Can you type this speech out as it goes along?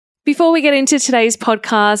Before we get into today's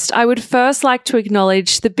podcast, I would first like to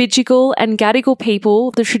acknowledge the Bidjigal and Gadigal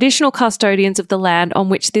people, the traditional custodians of the land on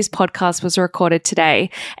which this podcast was recorded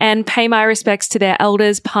today, and pay my respects to their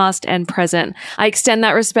elders past and present. I extend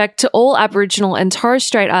that respect to all Aboriginal and Torres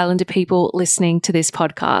Strait Islander people listening to this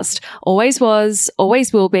podcast. Always was,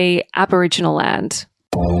 always will be Aboriginal land.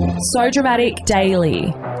 So Dramatic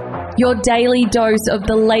Daily. Your daily dose of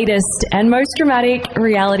the latest and most dramatic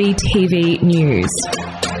reality TV news.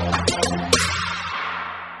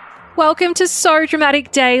 Welcome to So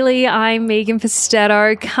Dramatic Daily. I'm Megan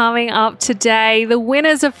Pistetto. Coming up today, the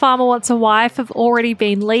winners of Farmer Wants a Wife have already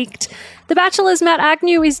been leaked. The Bachelor's Matt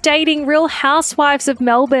Agnew is dating Real Housewives of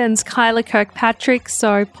Melbourne's Kyla Kirkpatrick,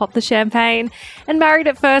 so pop the champagne. And Married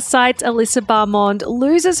at First Sight's Alyssa Barmonde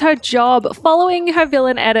loses her job following her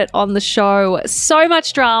villain edit on the show. So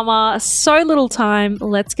much drama, so little time.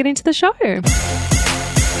 Let's get into the show.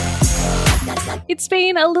 It's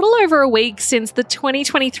been a little over a week since the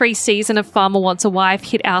 2023 season of Farmer Wants a Wife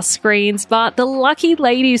hit our screens, but the lucky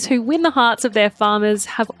ladies who win the hearts of their farmers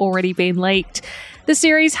have already been leaked. The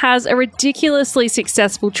series has a ridiculously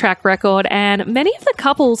successful track record and many of the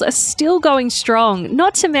couples are still going strong.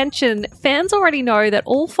 Not to mention, fans already know that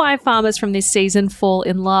all 5 farmers from this season fall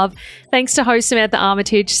in love, thanks to host Samantha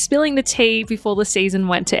Armitage spilling the tea before the season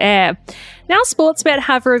went to air. Now Sportsbet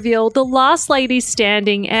have revealed the last ladies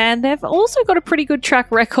standing, and they've also got a pretty good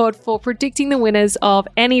track record for predicting the winners of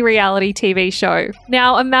any reality TV show.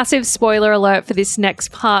 Now, a massive spoiler alert for this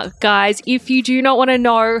next part, guys. If you do not want to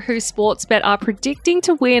know who Sportsbet are predicting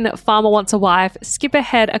to win Farmer Wants a Wife, skip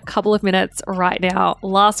ahead a couple of minutes right now.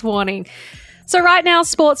 Last warning. So right now,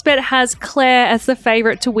 Sportsbet has Claire as the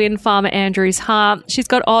favourite to win Farmer Andrew's heart. She's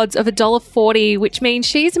got odds of $1.40, which means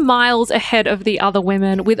she's miles ahead of the other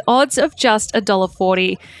women with odds of just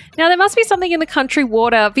 $1.40. Now, there must be something in the country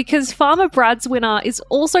water because Farmer Brad's winner is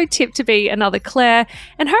also tipped to be another Claire,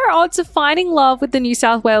 and her odds of finding love with the New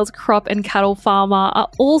South Wales crop and cattle farmer are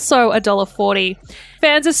also $1.40.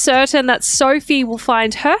 Fans are certain that Sophie will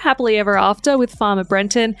find her happily ever after with Farmer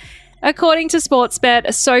Brenton. According to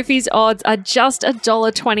Sportsbet, Sophie's odds are just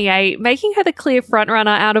 $1.28, making her the clear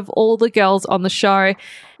frontrunner out of all the girls on the show.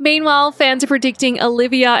 Meanwhile, fans are predicting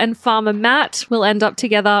Olivia and Farmer Matt will end up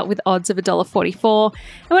together with odds of $1.44.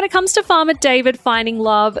 And when it comes to Farmer David finding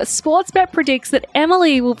love, Sportsbet predicts that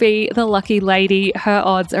Emily will be the lucky lady. Her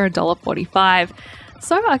odds are $1.45.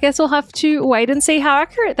 So I guess we'll have to wait and see how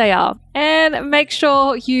accurate they are. And make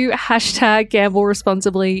sure you hashtag gamble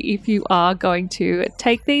responsibly if you are going to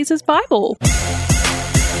take these as Bible.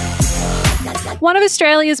 One of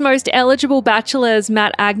Australia's most eligible bachelors,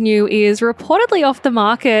 Matt Agnew, is reportedly off the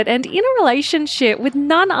market and in a relationship with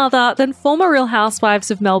none other than former Real Housewives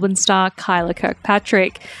of Melbourne star Kyla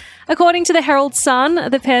Kirkpatrick. According to the Herald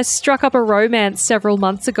Sun, the pair struck up a romance several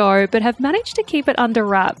months ago but have managed to keep it under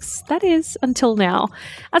wraps. That is, until now.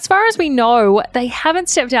 As far as we know, they haven't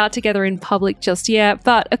stepped out together in public just yet,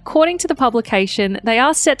 but according to the publication, they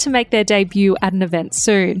are set to make their debut at an event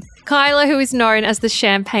soon. Kyla, who is known as the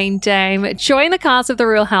Champagne Dame, joined the cast of The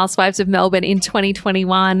Real Housewives of Melbourne in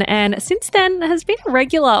 2021 and since then has been a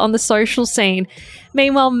regular on the social scene.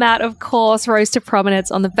 Meanwhile, Matt, of course, rose to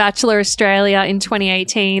prominence on The Bachelor Australia in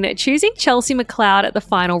 2018, choosing Chelsea McLeod at the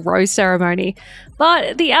final rose ceremony.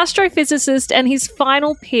 But the astrophysicist and his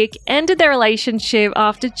final pick ended their relationship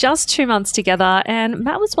after just 2 months together, and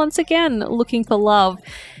Matt was once again looking for love.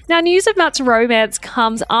 Now, news of Matt's romance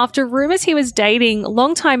comes after rumours he was dating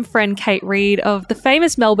longtime friend Kate Reid of the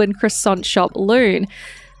famous Melbourne croissant shop Loon.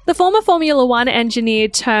 The former Formula One engineer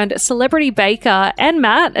turned celebrity baker and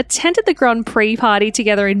Matt attended the Grand Prix party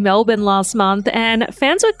together in Melbourne last month, and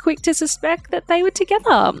fans were quick to suspect that they were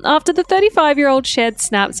together after the 35-year-old shared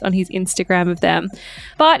snaps on his Instagram of them.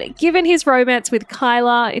 But given his romance with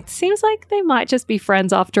Kyla, it seems like they might just be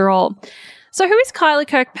friends after all. So who is Kyla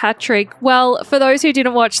Kirkpatrick? Well, for those who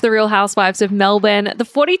didn't watch The Real Housewives of Melbourne, the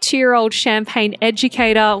 42-year-old Champagne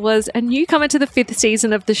educator was a newcomer to the 5th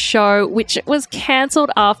season of the show, which was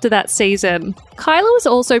cancelled after that season. Kyla was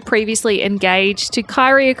also previously engaged to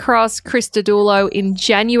Kyrie Cross Christodoulou in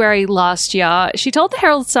January last year. She told the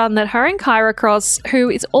Herald Sun that her and Kyra Cross, who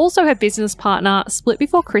is also her business partner, split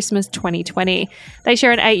before Christmas 2020. They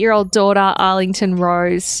share an 8-year-old daughter, Arlington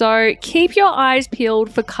Rose. So keep your eyes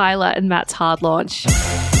peeled for Kyla and Matt's hard launch.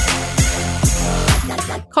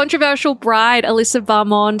 Controversial bride Alyssa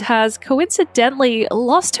Barmonde has coincidentally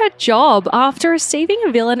lost her job after receiving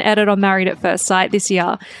a villain edit on Married at First Sight this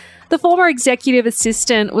year. The former executive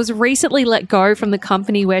assistant was recently let go from the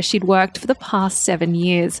company where she'd worked for the past 7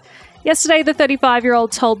 years. Yesterday, the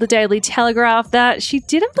 35-year-old told the Daily Telegraph that she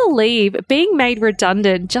didn't believe being made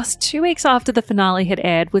redundant just 2 weeks after the finale had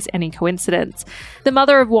aired was any coincidence. The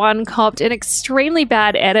mother of one copped an extremely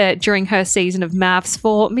bad edit during her season of MAFS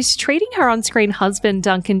for mistreating her on-screen husband,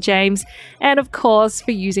 Duncan James, and of course,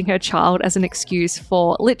 for using her child as an excuse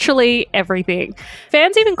for literally everything.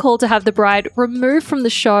 Fans even called to have the bride removed from the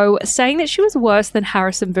show, saying that she was worse than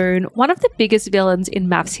Harrison Boone, one of the biggest villains in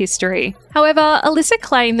MAFS history. However, Alyssa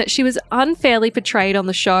claimed that she was unfairly portrayed on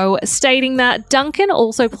the show, stating that Duncan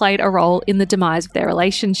also played a role in the demise of their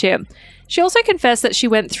relationship. She also confessed that she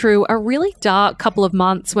went through a really dark couple of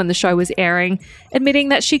months when the show was airing, admitting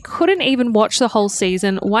that she couldn't even watch the whole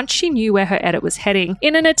season once she knew where her edit was heading.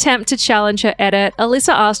 In an attempt to challenge her edit,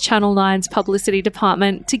 Alyssa asked Channel 9's publicity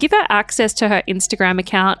department to give her access to her Instagram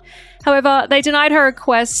account. However, they denied her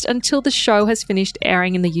request until the show has finished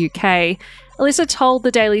airing in the UK. Alyssa told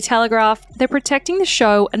the Daily Telegraph, "They're protecting the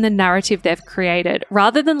show and the narrative they've created,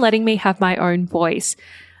 rather than letting me have my own voice."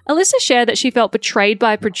 Alyssa shared that she felt betrayed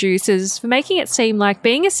by producers for making it seem like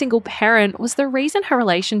being a single parent was the reason her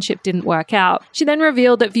relationship didn't work out. She then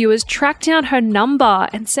revealed that viewers tracked down her number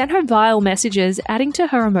and sent her vile messages, adding to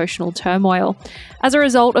her emotional turmoil. As a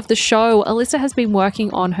result of the show, Alyssa has been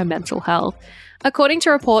working on her mental health. According to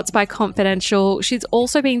reports by Confidential, she's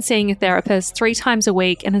also been seeing a therapist 3 times a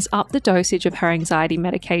week and has upped the dosage of her anxiety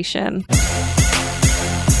medication.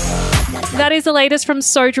 That is the latest from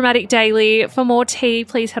So Dramatic Daily. For more tea,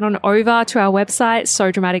 please head on over to our website,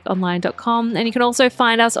 sodramaticonline.com. And you can also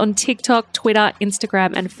find us on TikTok, Twitter,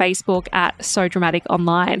 Instagram, and Facebook at So Dramatic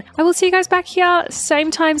Online. I will see you guys back here, same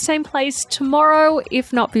time, same place tomorrow,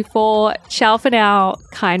 if not before. Ciao for now.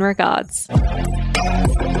 Kind regards.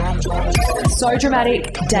 So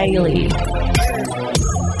Dramatic Daily.